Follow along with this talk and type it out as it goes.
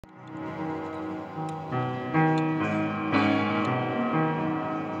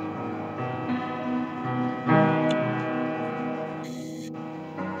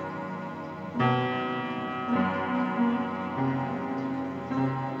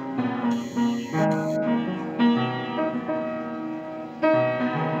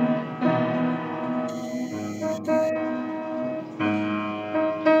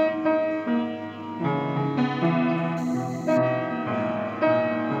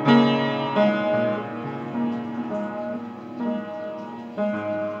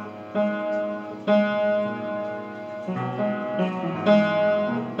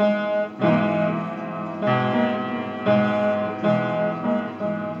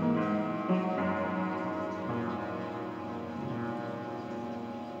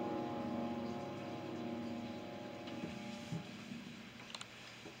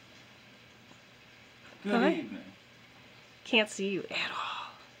Good Hi. evening. Can't see you at all.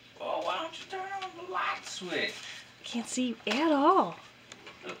 Well, why don't you turn on the light switch? Can't see you at all.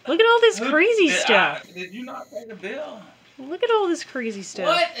 Look at all this crazy stuff. Did you not pay the bill? Look at all this crazy stuff.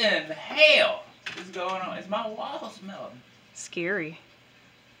 What in the hell is going on? Is my walls melting? Scary.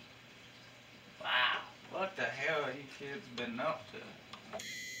 Wow. What the hell have you kids been up to?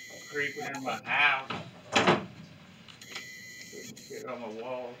 Creeping in my house. Putting shit on the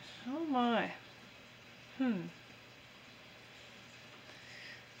walls. Oh my.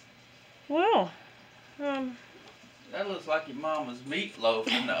 Well, That looks like your mama's meatloaf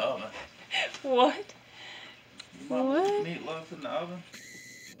in the oven. what? Your mama's What? meatloaf in the oven?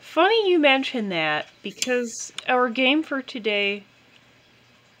 Funny you mention that, because our game for today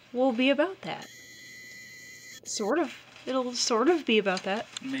will be about that. Sort of. It'll sort of be about that.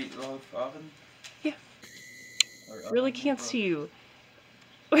 Meatloaf oven? Yeah. Or Really oven can't meatloaf? see you.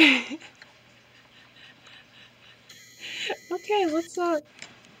 Okay, let's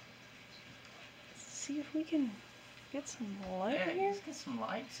see if we can get some light Yeah, in here. let's get some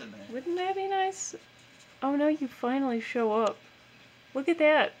lights in there. Wouldn't that be nice? Oh no, you finally show up. Look at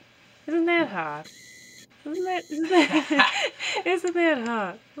that. Isn't that hot? Isn't that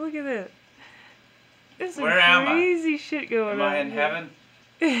hot? Look at that. There's some Where am I? crazy shit going Am on. I in here.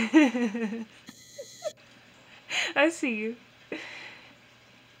 heaven? I see you.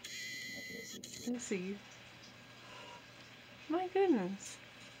 I see you. My goodness.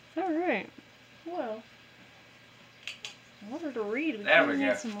 Alright. Well. In order to read, we There can we go.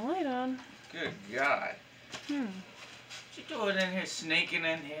 get some light on. Good God. Hmm. What you doing in here, sneaking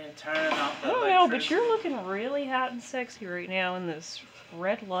in here, turning off the I don't know, but electricity? you're looking really hot and sexy right now in this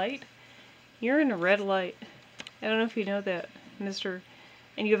red light. You're in a red light. I don't know if you know that, mister.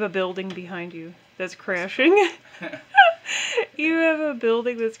 And you have a building behind you that's crashing. You have a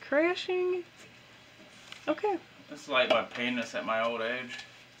building that's crashing. Okay. It's like my penis at my old age.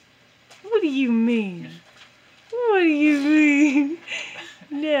 What do you mean? What do you mean?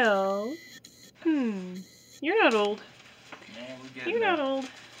 No. You're not old. Yeah, we're getting You're there. not old.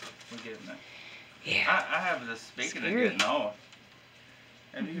 We're getting there. Yeah. I have this, speaking Scary. of getting old,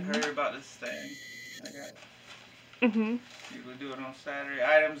 have you heard about this thing I got? People do it on Saturday.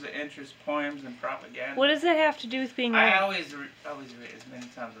 Items of interest, poems, and propaganda. What does that have to do with being I old? always read, as many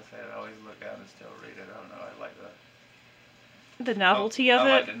times as I say it, I always look out and still read it. I don't know, I like the... The novelty of I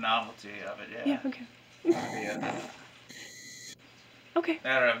it? like the novelty of it, yeah. Yeah, okay. Yeah. Okay.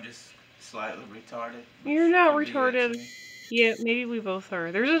 Or I'm just slightly retarded. You're not Could be it retarded. too. Yeah, maybe we both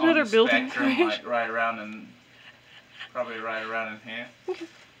are. There's On another the building spectrum, crash. like right around in, probably right around in here. Okay.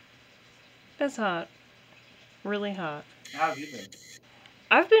 That's hot. Really hot. How have you been?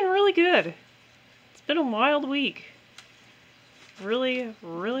 I've been really good. It's been a wild week. Really,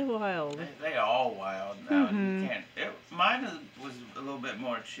 really wild. They all wild now. You can't. Mine was a little bit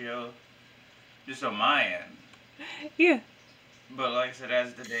more chill, just on my end. Yeah. But like I said,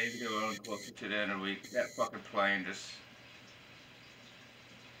 as the days go on closer to the end of the week, that fucking plane just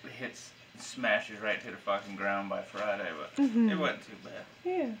smashes right to the fucking ground by Friday. But it wasn't too bad.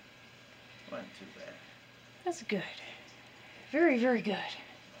 Yeah. It wasn't too bad. That's good. Very, very good.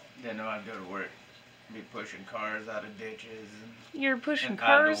 Then I'd go to work, be pushing cars out of ditches. You're pushing And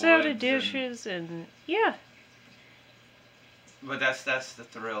cars out of woods dishes and yeah. But that's the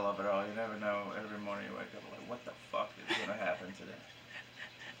thrill of it all. You never know. Every morning you wake up like, what the fuck is gonna happen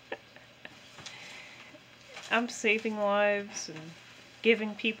today? I'm saving lives and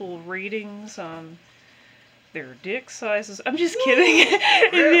giving people ratings on their dick sizes. I'm just kidding.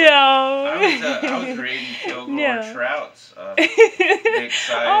 Really? No. I was reading Kilgore No. Trout's dick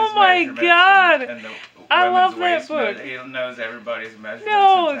size Oh my measurements God. and the I love women's that waist book. He knows everybody's measurements.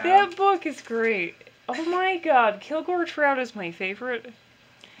 No, in town. that book is great. Oh my God, Kilgore Trout is my favorite.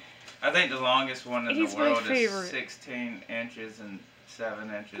 I think the longest one in He's the my world is favorite. 16 inches and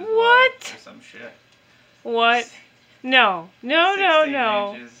 7 inches What? wide or some shit. What? No. No, no, 16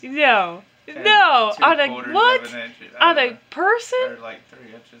 no. inches. No. And No. On a 3/4 what? of an inch. On a person? Or like 3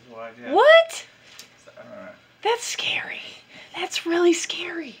 inches wide. Yeah. What? I don't know. That's scary. That's really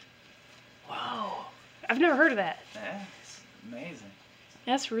scary. Whoa. I've never heard of that. Yeah, it's amazing.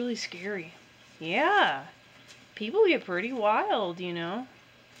 That's really scary. Yeah. People get pretty wild, you know.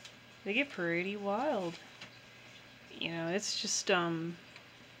 They get pretty wild. You know, it's just, it kind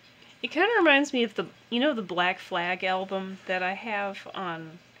of reminds me of the Black Flag album that I have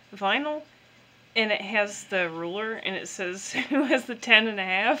on vinyl. And it has the ruler, and it says, who has the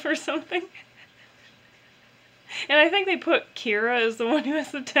 10.5 or something? And I think they put Kira as the one who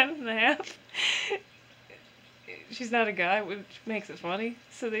has the 10.5. She's not a guy, which makes it funny.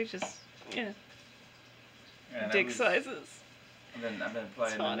 So they just, yeah. And dick sizes. And then I've been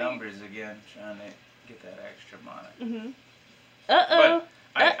playing the numbers again, trying to get that extra money. Uh-oh.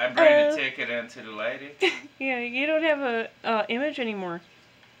 But I bring the ticket into the lady. Yeah, you don't have a image anymore.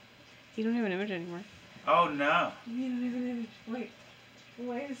 You don't have an image anymore. Oh, no. You don't have an image.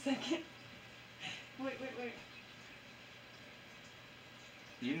 Wait a second. Wait.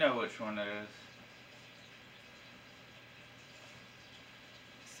 You know which one it is.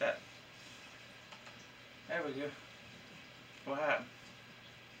 Set. There we go. What happened?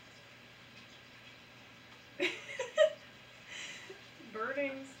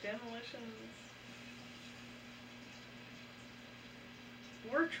 Burnings, demolitions.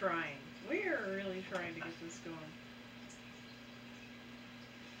 We're trying. We are really trying to get this going.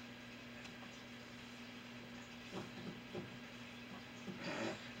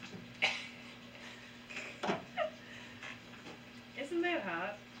 Isn't that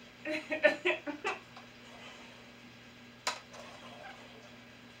hot?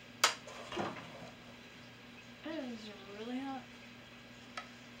 That is really hot.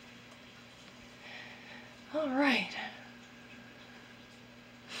 All right.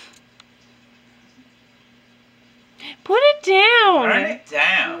 Put it down. Burn it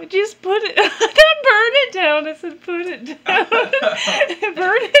down. Just put it. Not burn it down. I said put it down.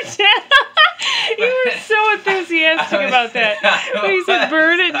 Burn it down. You were so enthusiastic about that. When he said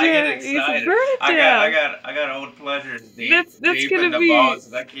burn it down. He said burn it down. I got old pleasures deep, that's deep gonna in the be, vaults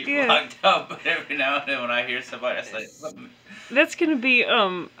that I keep locked up. But every now and then when I hear somebody say something. That's gonna be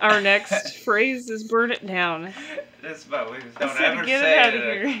our next phrase is burn it down. That's about weakness. Don't ever get say it out it. of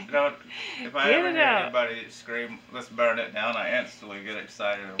here. Don't. If I Get ever it hear out. anybody scream, "Let's burn it down," I instantly get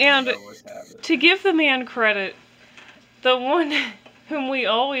excited. And to give the man credit, the one whom we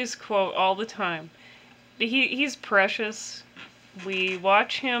always quote all the time, he's precious. We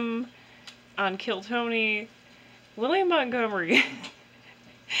watch him on Kill Tony. William Montgomery.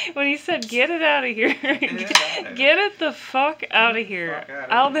 When he said, "Get it out of here," get it the fuck out of here.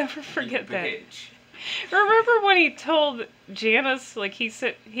 I'll never forget that. Remember when he told Janice, like he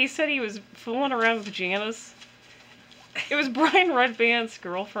said he was fooling around with Janice? It was Brian Redband's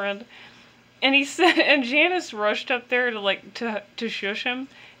girlfriend. And he said, and Janice rushed up there to shush him.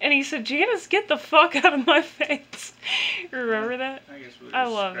 And he said, "Janice, get the fuck out of my face." Remember that? I guess we'll I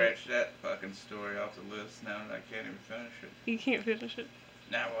just love scratch that fucking story off the list now that I can't even finish it. You can't finish it.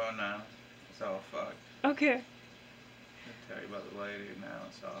 No. It's all fucked. Okay. I'll tell you about the lady and now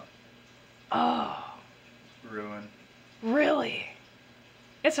it's all Oh. ruined. Really?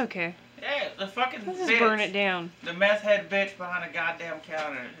 It's okay. Yeah, the fucking Let's bitch. just burn it down. The meth head bitch behind the goddamn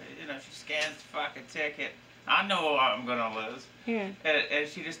counter. You know, she scans the fucking ticket. I know I'm gonna lose. Yeah. And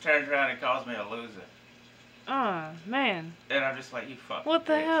she just turns around and calls me a loser. Oh, man. And I'm just like, you fucking What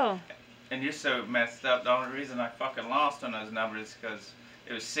the bitch. hell? And you're so messed up. The only reason I fucking lost on those numbers is because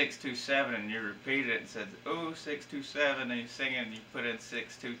it was 627 and you repeated it and said, "Ooh, 627," and you sing it and you put in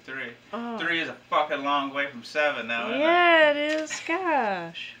 623. Oh. 3 is a fucking long way from 7 now, isn't it? Yeah, it is.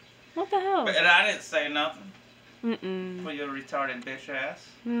 Gosh. What the hell? And I didn't say nothing. Mm-mm. For your retarded bitch ass.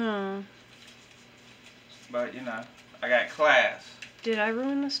 No. But, you know, I got class. Did I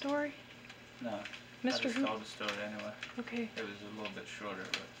ruin the story? No. Mr. I just Who? told the story anyway. Okay. It was a little bit shorter,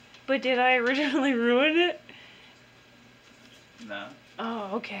 but But did I originally ruin it? no.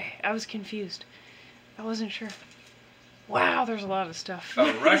 Oh, okay. I was confused. I wasn't sure. Wow, there's a lot of stuff.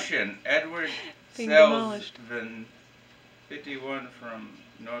 A Russian, Edward Being demolished. Selvin, 51 from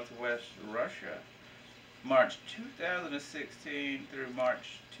northwest Russia, March 2016 through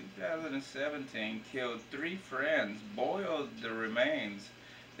March 2017, killed 3 friends, boiled the remains,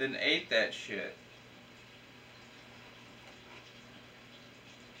 then ate that shit.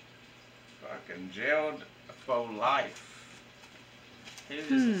 Fucking jailed for life. He was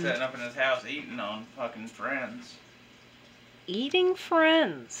just sitting up in his house eating on fucking friends. Eating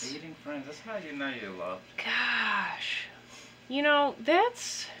friends. Eating friends, that's how you know you love. Gosh. You know, that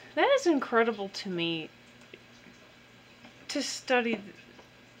is incredible to me to study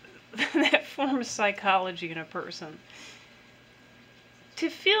that form of psychology in a person. To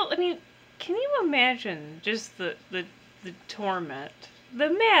feel, I mean, can you imagine just the torment, the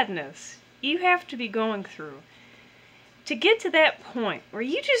madness you have to be going through to get to that point where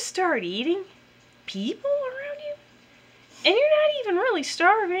you just start eating people around you? And you're not even really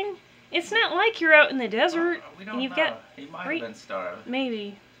starving. It's not like you're out in the desert We don't and you've know. got... He might have been starving.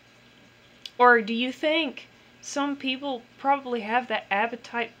 Maybe. Or do you think some people probably have that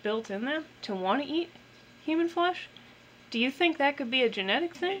appetite built in them to want to eat human flesh? Do you think that could be a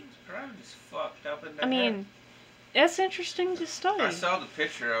genetic thing? He's probably just fucked up in the I head. mean, That's interesting to study. I saw the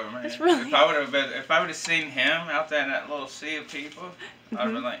picture of him. Man. That's really... If I would have seen him out there in that little sea of people, I'd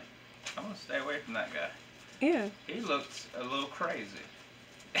have been like, I'm gonna stay away from that guy. Yeah. He looks a little crazy.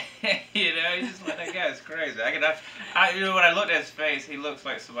 You know, he's just like, that guy's crazy. You know, when I looked at his face, he looks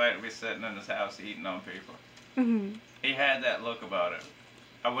like somebody would be sitting in his house eating on people. He had that look about him.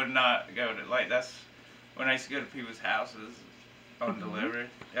 I would not go to, like, that's when I used to go to people's houses on delivery.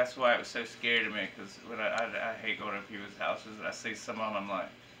 That's why it was so scary to me, because when I hate going to people's houses, and I see some of them, I'm like,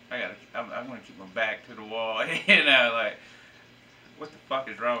 I'm going to keep my back to the wall. You know, like, what the fuck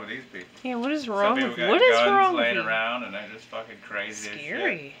is wrong with these people? Yeah, what is wrong with you? What is wrong with you? Laying around, and they're just fucking crazy as shit.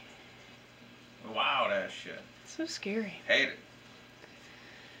 Scary. Wild ass shit. So scary. Hate it.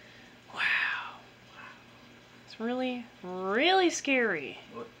 Wow. It's really, really scary.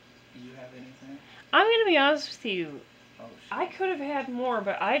 What, do you have anything? I'm going to be honest with you. Oh, shit. I could have had more,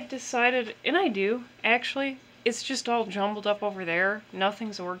 but I decided, and I do, actually, it's just all jumbled up over there.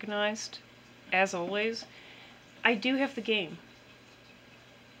 Nothing's organized, as always. I do have the game.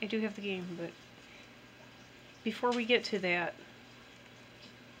 But before we get to that,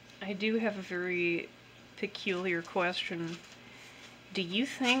 I do have a very peculiar question. Do you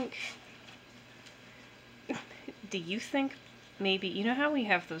think maybe, you know how we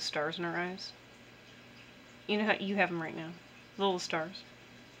have those stars in our eyes? You know how you have them right now? Little stars.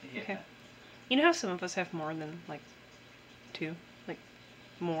 Yeah. Okay. You know how some of us have more than, like, 2? Like,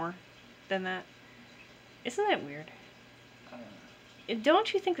 more than that? Isn't that weird? I don't know.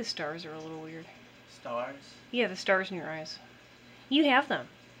 Don't you think the stars are a little weird? Stars? Yeah, the stars in your eyes. You have them.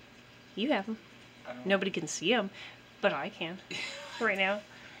 Nobody can see them, but I can. Right now.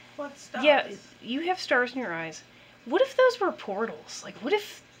 What stars? Yeah, you have stars in your eyes. What if those were portals? Like, what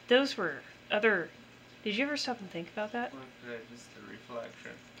if those were other... Did you ever stop and think about that? What if they're just a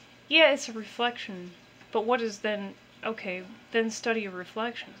reflection? Yeah, it's a reflection. But what is then... Okay, then study a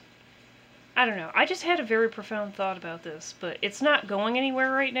reflection. I don't know. I just had a very profound thought about this, but it's not going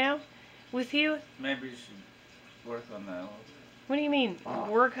anywhere right now with you. Maybe you should work on that a little bit. What do you mean?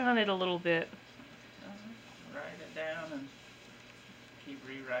 Work on it a little bit. Write it down and keep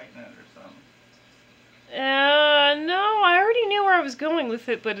rewriting it or something. No, I already knew where I was going with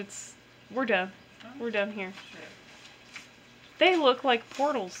it, but we're done. We're done here. Shit. They look like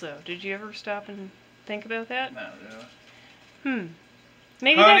portals, though. Did you ever stop and think about that? Not really.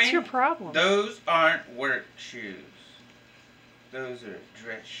 Maybe Honey, that's your problem. Those aren't work shoes. Those are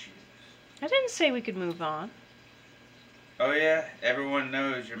dress shoes. I didn't say we could move on. Oh yeah? Everyone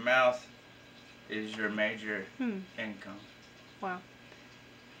knows your mouth is your major income. Wow.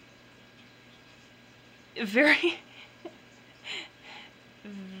 Very...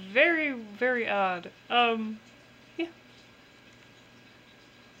 very, very odd. Yeah.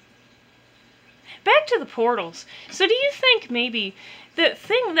 Back to the portals. So do you think maybe the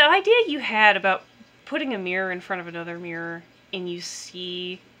idea you had about putting a mirror in front of another mirror and you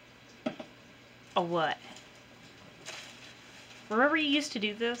see a what? Remember you used to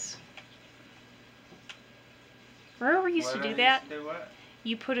do this? Remember we used to do that? Do what?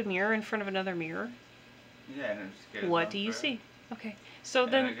 You put a mirror in front of another mirror? Yeah, and it just goes what do you see? Okay. So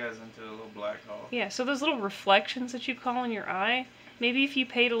then it goes into a little black hole. Yeah, so those little reflections that you call in your eye, maybe if you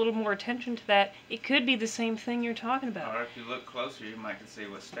paid a little more attention to that, it could be the same thing you're talking about. Or if you look closer, you might can see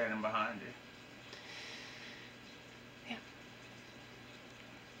what's standing behind you.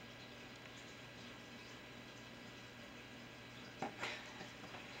 Yeah.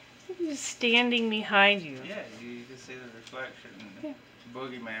 Just standing behind you. Yeah, you can see the reflection. And the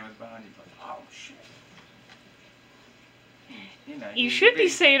boogeyman was behind you. Like, oh shit. You know, you should be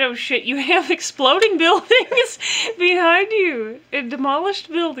saying, oh shit, you have exploding buildings behind you. And demolished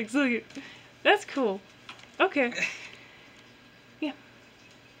buildings. Look, that's cool. Okay. Yeah.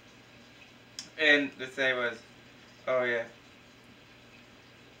 And the thing was, oh yeah,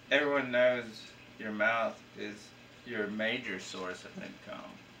 everyone knows your mouth is your major source of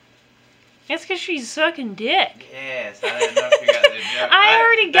income. That's because she's sucking dick. Yes, I didn't know if you got the joke. I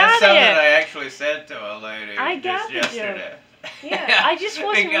already got it. That's something I actually said to a lady just yesterday. Joke. Yeah, I just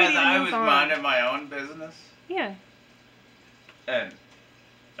wasn't because ready to I move was on. minding my own business. Yeah. And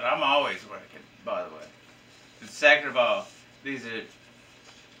I'm always working, by the way. And second of all, these are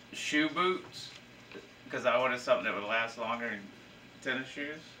shoe boots because I wanted something that would last longer than tennis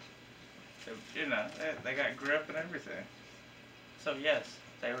shoes. So, you know, they got grip and everything. So yes,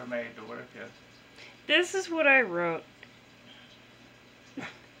 they were made to work in. This is what I wrote.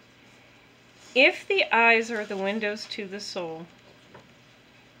 If the eyes are the windows to the soul,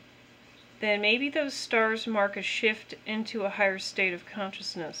 then maybe those stars mark a shift into a higher state of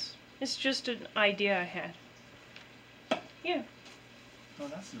consciousness. It's just an idea I had. Yeah. Oh,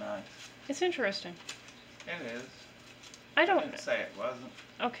 that's nice. It's interesting. It is. I I don't didn't say it wasn't.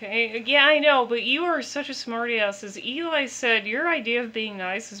 Okay, yeah, I know, but you are such a smartass. As Eli said, your idea of being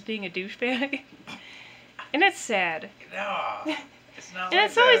nice is being a douchebag. And it's sad. No, it's not And like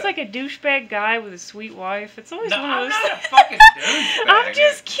it's always that. like a douchebag guy with a sweet wife. It's always No, one of I'm those. not a fucking douchebag. I'm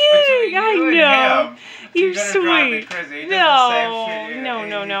just kidding. Between I you and know. him, You're gonna drive me sweet. crazy. He does No, the same shit. no.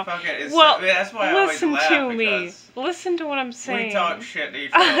 It's Well, that's why I always listen laugh, to me. because Listen to what I'm saying. we talk shit to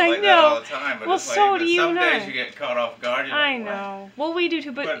each other I like that know. all the time. But Well, it's like, so but do you some and days I. you get caught off guard. You're I like, know. Well, we do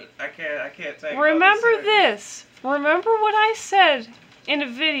too, but I can't take. remember it this. Remember what I said in a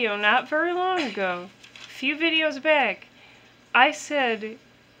video not very long ago, a few videos back. I said,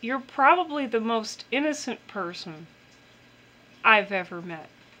 you're probably the most innocent person I've ever met.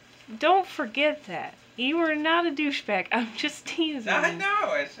 Don't forget that. You are not a douchebag. I'm just teasing. I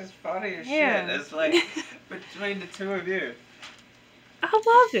know. It's just funny as Yeah. shit. It's like between the two of you. I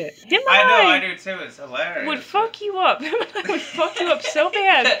love it. Him and I know. I do too. It's hilarious. would fuck you up. I would fuck you up so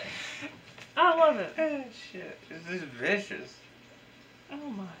bad. I love it. Oh, shit. It's just vicious. Oh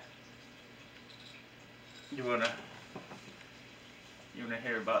my. You wanna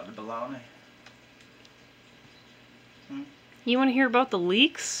hear about the baloney? You want to hear about the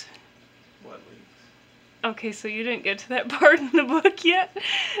leaks? What leaks? Okay, so you didn't get to that part in the book yet?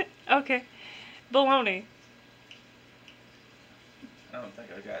 Okay. Baloney. I don't think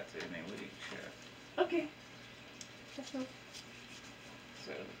I got to any leaks yet. Okay. That's no.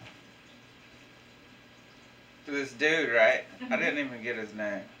 So this dude, right? I didn't even get his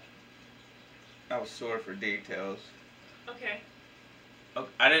name. I was sore for details. Okay.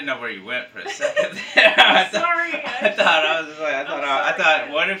 I didn't know where you went for a second there. I thought,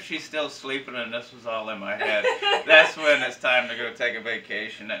 what if she's still sleeping and this was all in my head? That's when it's time to go take a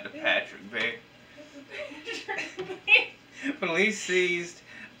vacation at the Patrick Bay. Police seized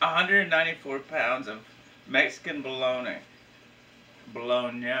 194 pounds of Mexican bologna,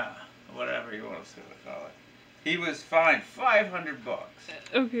 whatever you want to call it. He was fined $500.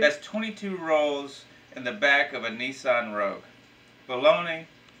 Okay. That's 22 rolls in the back of a Nissan Rogue. Bologna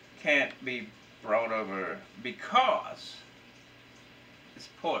can't be brought over because it's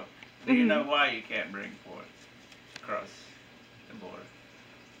pork. Do you know why you can't bring pork across the border?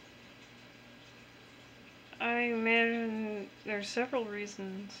 I imagine there's several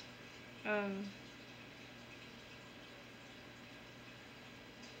reasons.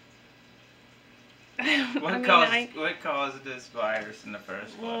 What caused this virus in the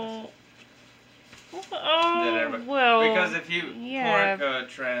first place? Because if you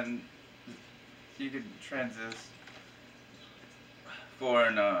you could transist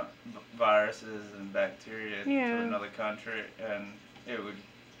foreign viruses and bacteria to another country, and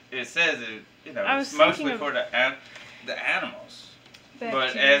it says it's mostly for the animals. Bacteria.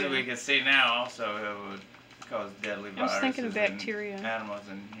 But as we can see now, also it would cause deadly viruses. I was thinking of bacteria. In animals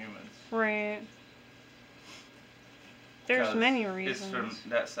and humans. Right. There's many reasons. It's from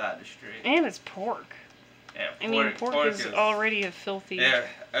that side of the street. And it's pork. Yeah, pork is already a filthy. Yeah.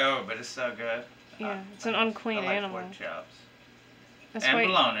 Oh, but it's so good. Yeah, it's an unclean animal. Pork chops. That's and why,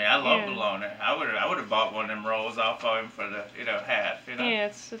 bologna. I love bologna. I would have bought one of them rolls off of him for the half. Yeah,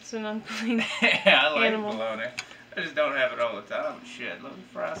 it's an unclean yeah, I like animal. bologna. I just don't have it all the time. Shit, let me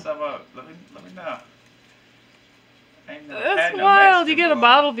fry some up. Let me know. That's wild. You got a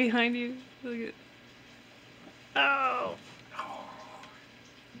bottle behind you. Look at. Oh.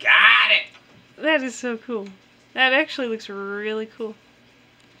 Got it. That is so cool. That actually looks really cool.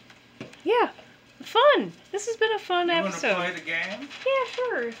 Yeah, fun. This has been a fun episode. You want to play the game? Yeah,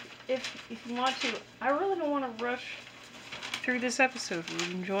 sure. If you want to. I really don't want to rush through this episode.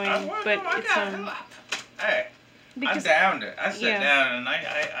 We're enjoying, Hey, I downed it. I sat down and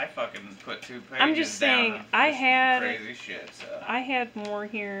I fucking put 2 pages. I'm just saying, I had crazy shit. So I had more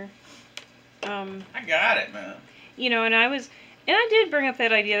here. I got it, man. And I did bring up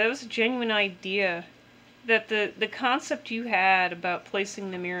that idea. That was a genuine idea. That the concept you had about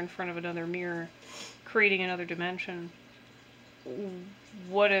placing the mirror in front of another mirror, creating another dimension.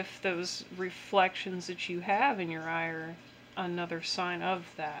 What if those reflections that you have in your eye are another sign of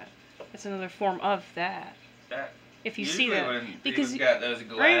that? It's another form of that. If you see that, when because people got those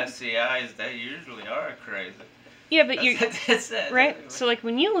glassy eyes, they usually are crazy. Yeah, but right. So like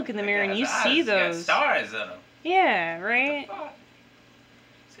when you look in the mirror and you see those got stars in them. Yeah, right.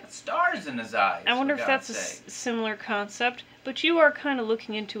 He's got stars in his eyes. I wonder if that's a similar concept. But you are kind of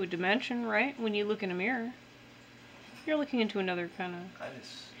looking into a dimension, right? When you look in a mirror, you're looking into another kind of.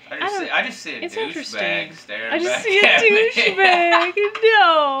 I just see a douchebag staring I just back see a douchebag.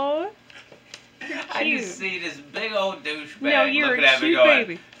 No. I just see this big old douchebag No, you're looking a at me cute going,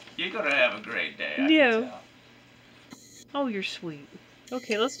 baby. "You're gonna have a great day." I Yeah. can tell. Oh, you're sweet.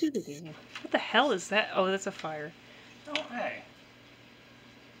 Okay, let's do the game. What the hell is that? Oh, that's a fire. Oh, hey.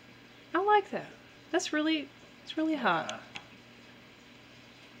 I like that. It's really hot.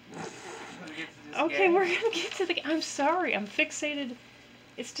 Okay, game? we're gonna get to the game. I'm sorry, I'm fixated.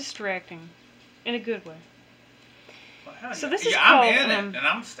 It's distracting. In a good way. Well, So this is I'm called, in it, and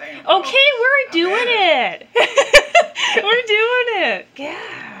I'm staying. Okay, we're doing it. We're doing it.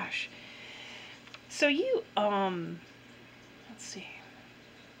 Gosh. So you, let's see.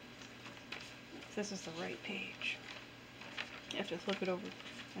 If this is the right page. You have to flip it over,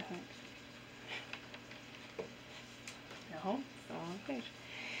 I think. No, it's the wrong page.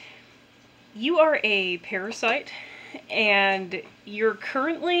 You are a parasite, and you're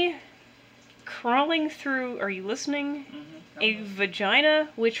currently crawling through, are you listening? A vagina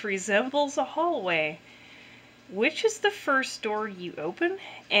which resembles a hallway. Which is the first door you open,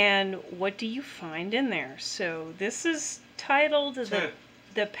 and what do you find in there? So this is titled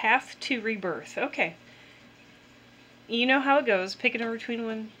the Path to Rebirth. Okay. You know how it goes. Pick a number between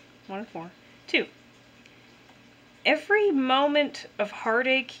 1 and 4. 2. Every moment of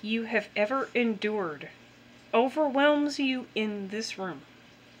heartache you have ever endured overwhelms you in this room.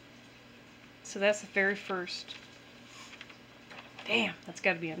 So that's the very first. Damn, that's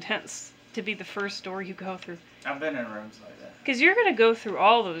got to be intense to be the first door you go through. I've been in rooms like that. Because you're going to go through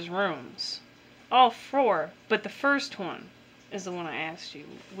all those rooms. All 4. But the first one is the one I asked you.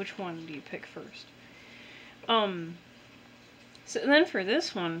 Which one do you pick first? So then for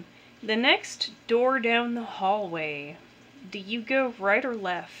this one, the next door down the hallway, do you go right or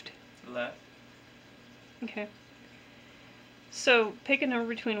left? Left. Okay. So pick a number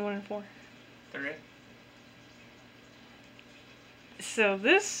between 1 and 4. 3. So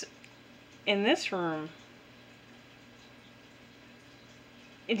in this room,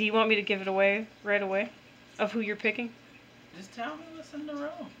 do you want me to give it away right away of who you're picking? Just tell me what's in the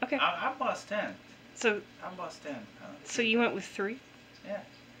room. Okay. I bust 10. So I bust 10. So you went with 3? Yeah.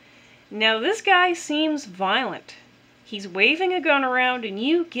 Now this guy seems violent. He's waving a gun around and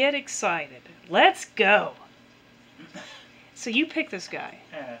you get excited. Let's go. So you pick this guy.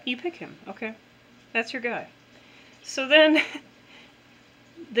 Yeah. You pick him. Okay. That's your guy. So then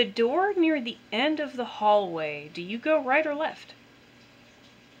the door near the end of the hallway, do you go right or left?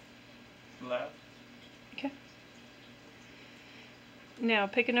 Left. Okay. Now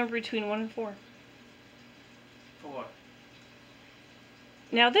pick a number between 1 and 4. 4.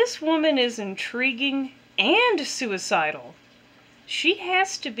 Now this woman is intriguing and suicidal. She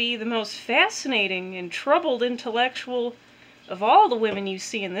has to be the most fascinating and troubled intellectual of all the women you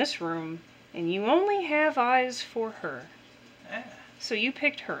see in this room, and you only have eyes for her. Yeah. So you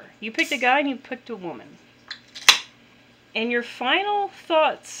picked her. You picked a guy and you picked a woman. And your final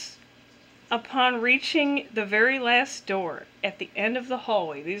thoughts upon reaching the very last door at the end of the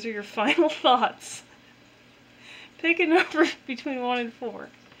hallway, these are your final thoughts. Pick a number between 1 and 4.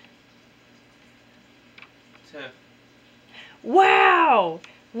 2. Wow!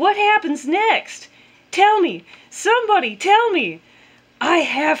 What happens next? Tell me! Somebody tell me! I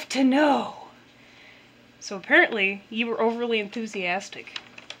have to know! So apparently, you were overly enthusiastic.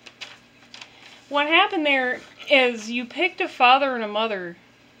 What happened there is you picked a father and a mother.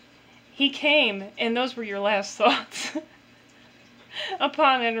 He came, and those were your last thoughts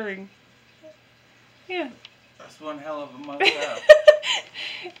upon entering. Yeah. That's one hell of a motel.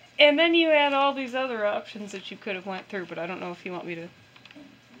 And then you had all these other options that you could have went through, but I don't know if you want me to We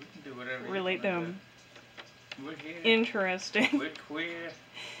can do whatever relate them. We're here. Interesting. We're queer.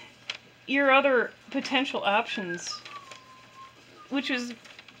 Your other potential options, which was,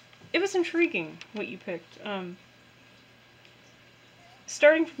 it was intriguing what you picked.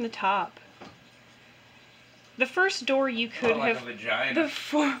 Starting from the top, the first door you could like have, a vagina.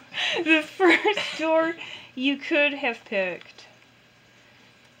 the first door you could have picked.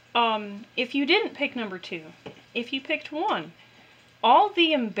 If you didn't pick number 2, if you picked 1, all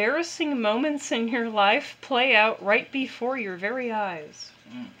the embarrassing moments in your life play out right before your very eyes.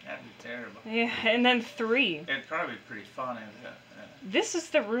 That'd be terrible. Yeah, and then 3. It'd probably be pretty funny. This is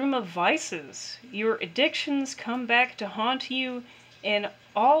the room of vices. Your addictions come back to haunt you in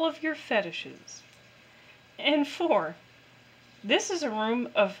all of your fetishes. And 4. This is a room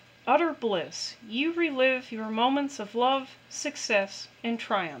of utter bliss. You relive your moments of love, success, and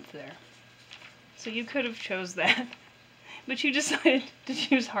triumph there. So you could have chose that. But you decided to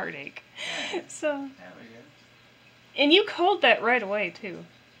choose heartache. Yeah. So. There we go. And you called that right away, too.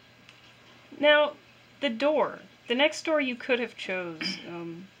 Now, the door. The next door you could have chose.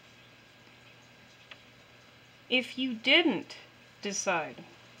 if you didn't decide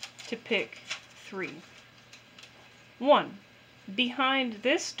to pick 3. 1. Behind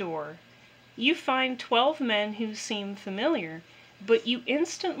this door, you find 12 men who seem familiar, but you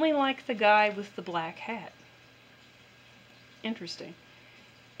instantly like the guy with the black hat. Interesting.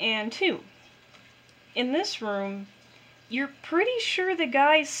 And 2. In this room, you're pretty sure the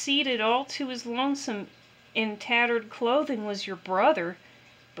guy seated all to his lonesome in tattered clothing was your brother,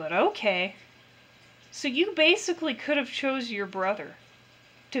 but okay. So you basically could have chose your brother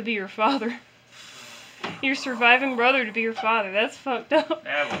to be your father. Your surviving brother to be your father. That's fucked up.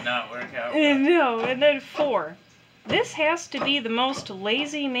 That would not work out. No. And then 4. This has to be the most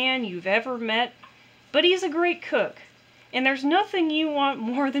lazy man you've ever met, but he's a great cook. And there's nothing you want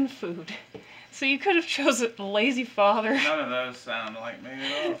more than food. So you could have chosen the lazy father. None of those sound like me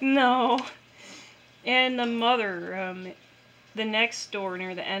at all. No. And the mother, the next door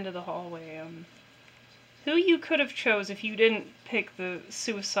near the end of the hallway, who you could have chose if you didn't pick the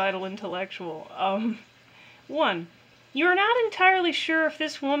suicidal intellectual. 1. You're not entirely sure if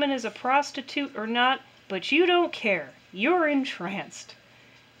this woman is a prostitute or not, but you don't care. You're entranced.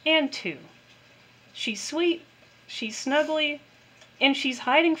 And 2. She's sweet, she's snuggly, and she's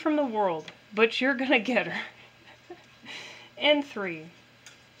hiding from the world, but you're gonna get her. And 3.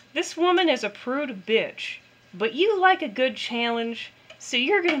 This woman is a prude bitch, but you like a good challenge, so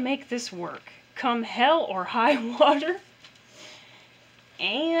you're gonna make this work, come hell or high water.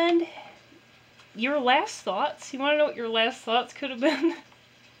 And your last thoughts? You want to know what your last thoughts could have been?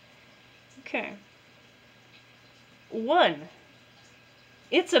 Okay. 1.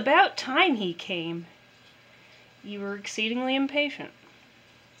 It's about time he came. You were exceedingly impatient.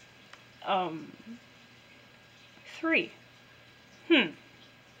 3. Well,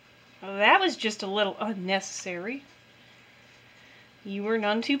 that was just a little unnecessary. You were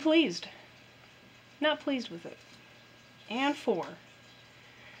none too pleased. Not pleased with it. And 4.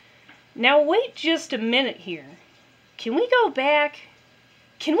 Now wait just a minute here. Can we go back?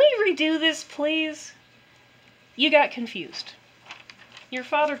 Can we redo this, please? You got confused. Your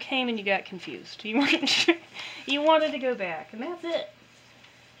father came and you got confused. You weren't sure. You wanted to go back, and that's it.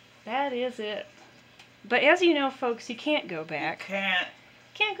 That is it. But as you know, folks, you can't go back. Can't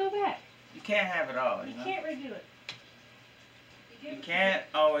go back. You can't have it all, you know? You can't redo it. You can't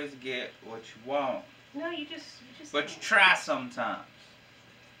always get what you want. No, you just But you try sometimes.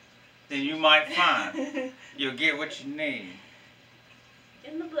 Then you might find you'll get what you need.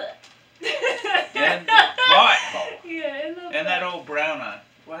 In the butt. In the butt hole. Yeah, in the butt. And that old brown eye.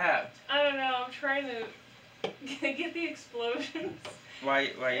 What happened? I don't know. I'm trying to get the explosions. Why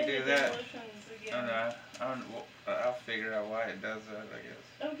you do that? Again. I don't know. I'll figure out why it does that, I guess.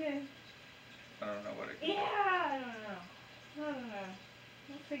 Okay. I don't know what it Yeah, I don't know.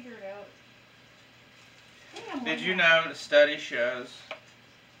 We'll figure it out. Did you know the study shows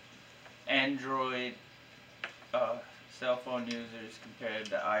Android cell phone users compared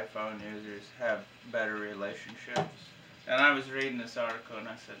to iPhone users have better relationships? And I was reading this article and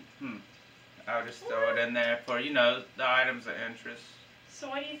I said, I'll just throw it in there for, the items of interest. So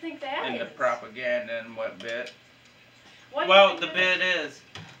what do you think that and is? And the propaganda and what bit. What the bit is,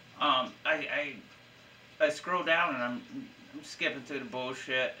 I scroll down and I'm skipping through the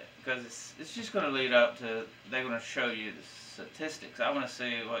bullshit because it's just going to lead up to, they're going to show you the statistics. I want to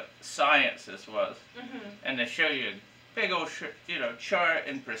see what science this was. Mm-hmm. And they show you a big old chart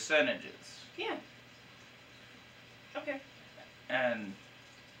in percentages. Yeah. Okay. And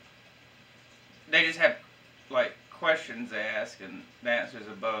they just have questions they ask and the answers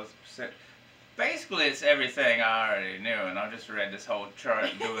are both. Basically, it's everything I already knew, and I just read this whole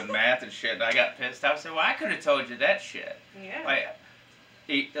chart doing math and shit, and I got pissed off. I said, well, I could have told you that shit. Yeah.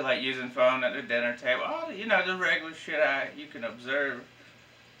 Using phone at the dinner table, all the regular shit you can observe.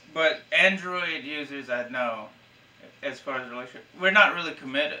 But Android users, I know, as far as relationship, we're not really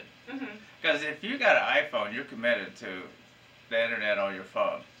committed. Because if you got an iPhone, you're committed to the internet on your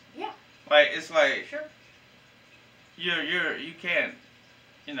phone. Yeah. Sure. You can't.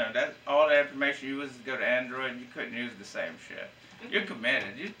 That all the information you was to go to Android, you couldn't use the same shit. You're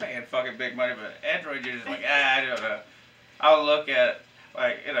committed. You're paying fucking big money, but Android, you're just like, I don't know. I'll look at it,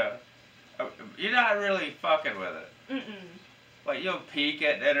 you're not really fucking with it. You'll peek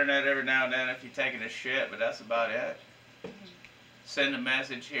at the internet every now and then if you're taking a shit, but that's about it. Send a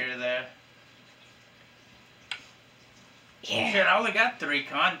message here or there. Yeah. Shit, I only got 3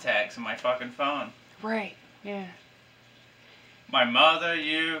 contacts in my fucking phone. Right. Yeah. My mother,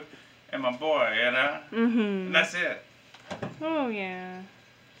 you, and my boy, And that's it. Oh, yeah.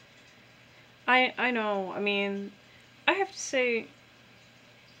 I know. I mean, I have to say,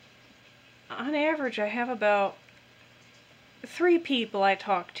 on average, I have about 3 people I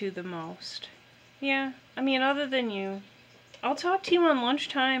talk to the most. Yeah, I mean, other than you. I'll talk to you on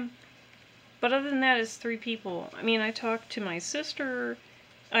lunchtime, but other than that, it's 3 people. I mean, I talk to my sister,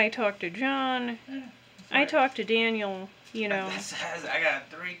 I talk to John, I talk to Daniel, you know. I got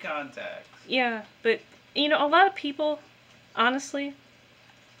 3 contacts. Yeah, but, you know, a lot of people, honestly,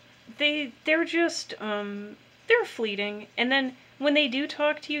 they're just, they're fleeting, and then when they do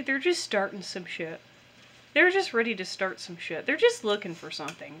talk to you, they're just starting some shit. They're just ready to start some shit. They're just looking for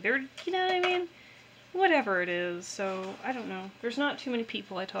something. They're, you know what I mean? Whatever it is, so, I don't know. There's not too many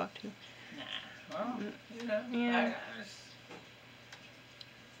people I talk to. Nah, well, you know, yeah.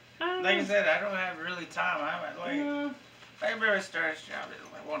 Like I said, I don't have really time. I remember I started this job,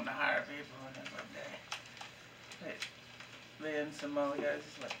 I wanted to hire people, and then one day, me and some other guys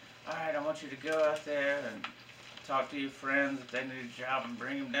just like, alright, I want you to go out there and talk to your friends if they need a job and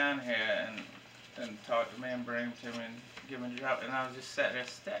bring them down here and talk to me and bring them to me and give them a job. And I was just sitting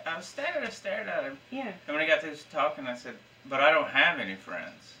there, I was standing there staring at him. Yeah. And when he got through talking, I said, but I don't have any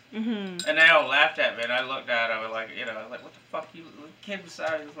friends. Mm-hmm. And they all laughed at me, and I looked at him, I was like, you know, I was like, what the fuck you, the kid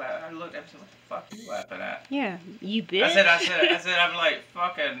beside me was laughing. I looked at him and said, what the fuck are you laughing at? Yeah, you bitch. I said, I'm like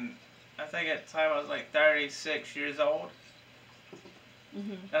fucking, I think at the time I was like 36 years old.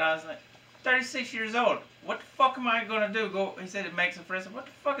 Mm-hmm. And I was like, 36 years old, what the fuck am I gonna do? He said it makes a friend. I said, what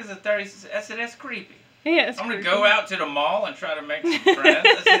the fuck is a 36? I said, that's creepy. Yeah, I'm gonna go out to the mall and try to make some friends.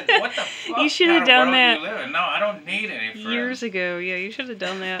 I said, what the fuck? You should have done that. You live in? No, I don't need any friends. Years ago, yeah, you should have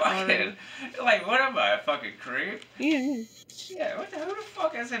done that already. Like, what am I, a fucking creep? Yeah. Yeah, who the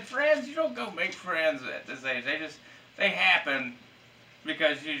fuck? I said, friends? You don't go make friends at this age. They happen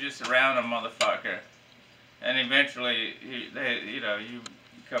because you just surround a motherfucker, and eventually, you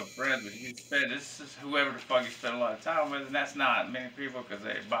become friends with. This is whoever the fuck you spend a lot of time with, and that's not many people because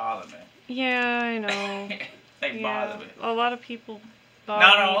they bother me. Yeah, I know. They bother me. A lot of people bother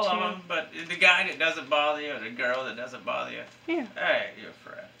Not me all too. of them, but the guy that doesn't bother you, or the girl that doesn't bother you. Yeah. Hey, you're a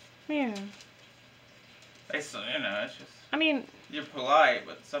friend. Yeah. It's just. I mean. You're polite,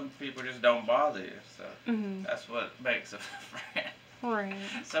 but some people just don't bother you, so that's what makes a friend. Right.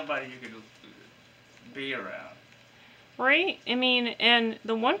 Somebody you can be around. Right? I mean, and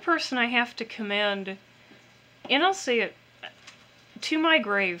the one person I have to commend, and I'll say it to my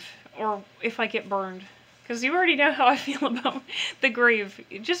grave, or if I get burned, because you already know how I feel about the grave.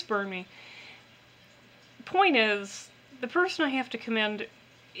 Just burn me. Point is, the person I have to commend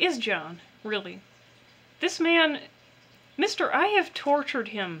is John, really. This man, I have tortured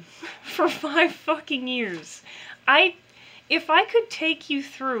him for 5 fucking years. If I could take you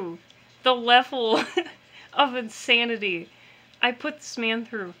through the level of insanity I put this man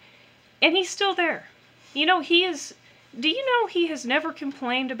through, and he's still there. You know, do you know he has never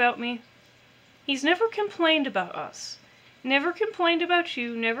complained about me? He's never complained about us. Never complained about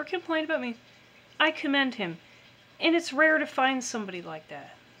you, never complained about me. I commend him. And it's rare to find somebody like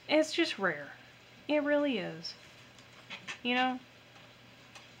that. It's just rare. It really is. You know?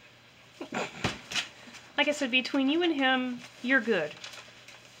 Like I said, between you and him, you're good.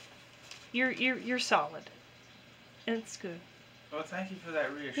 You're solid. And it's good. Well, thank you for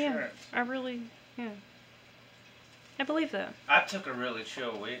that reassurance. Yeah, I believe that. I took a really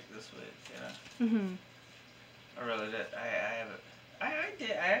chill week this week, you know. Mm-hmm. I really did. I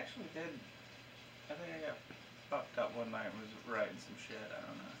actually did. I think I got fucked up one night and was writing some shit. I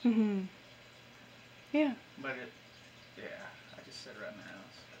don't know. Mm-hmm. Yeah. But I just sit around the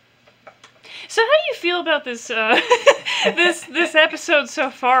house. So how do you feel about this this episode so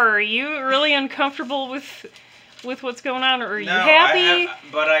far? Are you really uncomfortable with what's going on, or are you happy?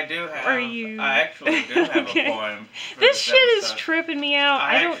 But I do have. I actually do have a poem. This shit is tripping me out.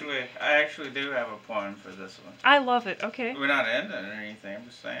 I actually do have a poem for this one. I love it. Okay. We're not ending or anything. I'm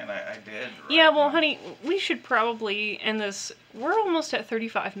just saying I did. Yeah, well, honey, we should probably end this. We're almost at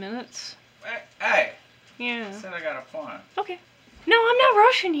 35 minutes. Hey. Yeah. I said I got a poem. Okay. No, I'm not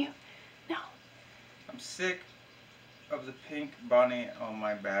rushing you. No. I'm sick of the pink bunny on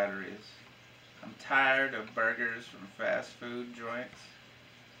my batteries. I'm tired of burgers from fast food joints.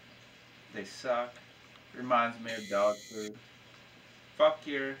 They suck. Reminds me of dog food. Fuck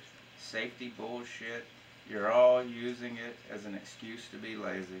your safety bullshit. You're all using it as an excuse to be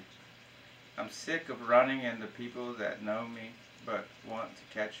lazy. I'm sick of running into people that know me but want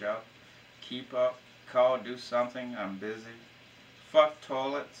to catch up. Keep up. Call, do something. I'm busy. Fuck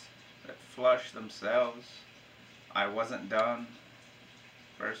toilets that flush themselves. I wasn't done.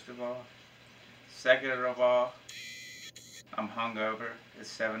 First of all. Second of all, I'm hungover. It's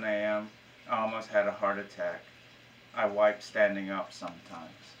 7 a.m. I almost had a heart attack. I wipe standing up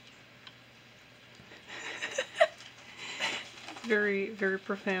sometimes. very, very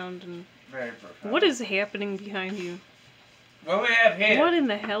profound. And Very profound. what is happening behind you? What we have here? What in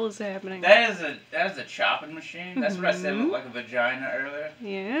the hell is happening? That is a chopping machine. That's what I said looked like a vagina earlier.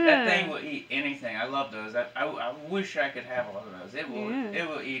 Yeah. That thing will eat anything. I love those. I wish I could have one of those. It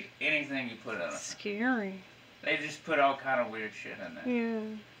will eat anything you put in it. Scary. They just put all kind of weird shit in there. Yeah.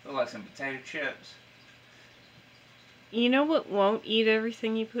 Look like some potato chips. You know what won't eat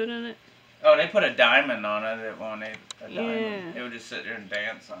everything you put in it? Oh, they put a diamond on it. It won't eat a diamond. Yeah. It would just sit there and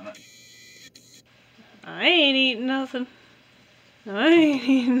dance on it. I ain't eating nothing. I ain't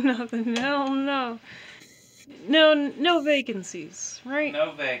eating nothing. Hell no. No vacancies, right?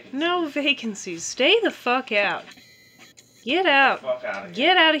 No vacancies. No vacancies. Stay the fuck out. Get out. Get the fuck out of here.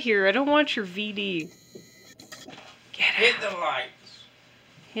 Get out of here. I don't want your VD. Get out. Hit the lights.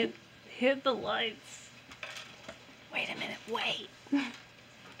 Hit the lights. Wait a minute. Wait.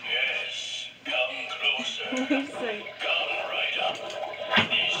 Yes, come closer. What do you say? Come right up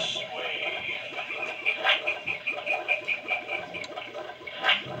this way.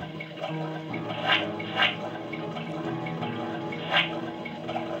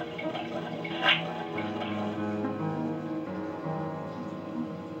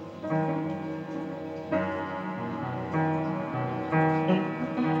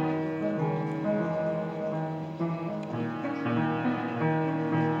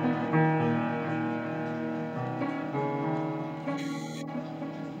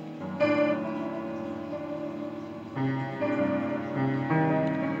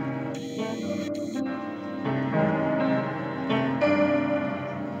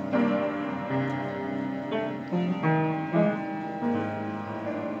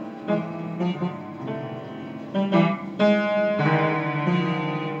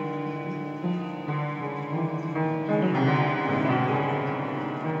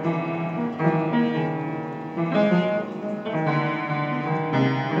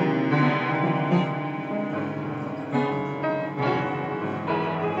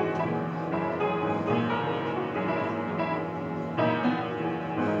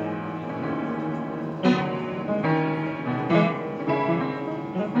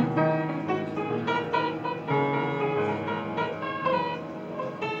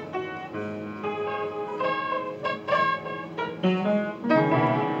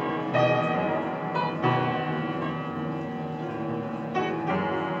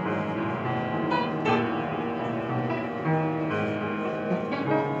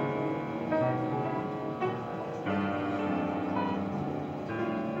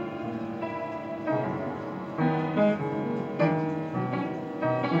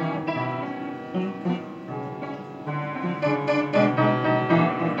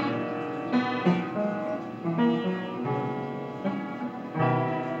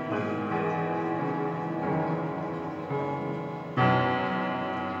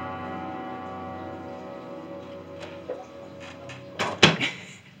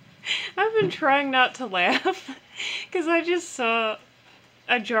 I've been trying not to laugh because I just saw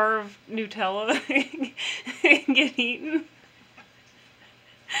a jar of Nutella get eaten.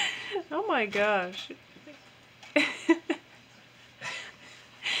 Oh my gosh.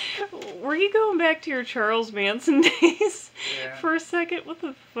 Were you going back to your Charles Manson days for a second? What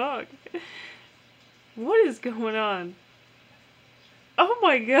the fuck? What is going on? Oh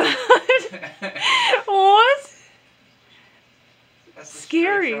my god. What? That's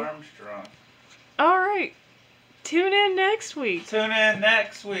scary. Armstrong. Alright. Tune in next week. Tune in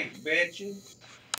next week, bitches.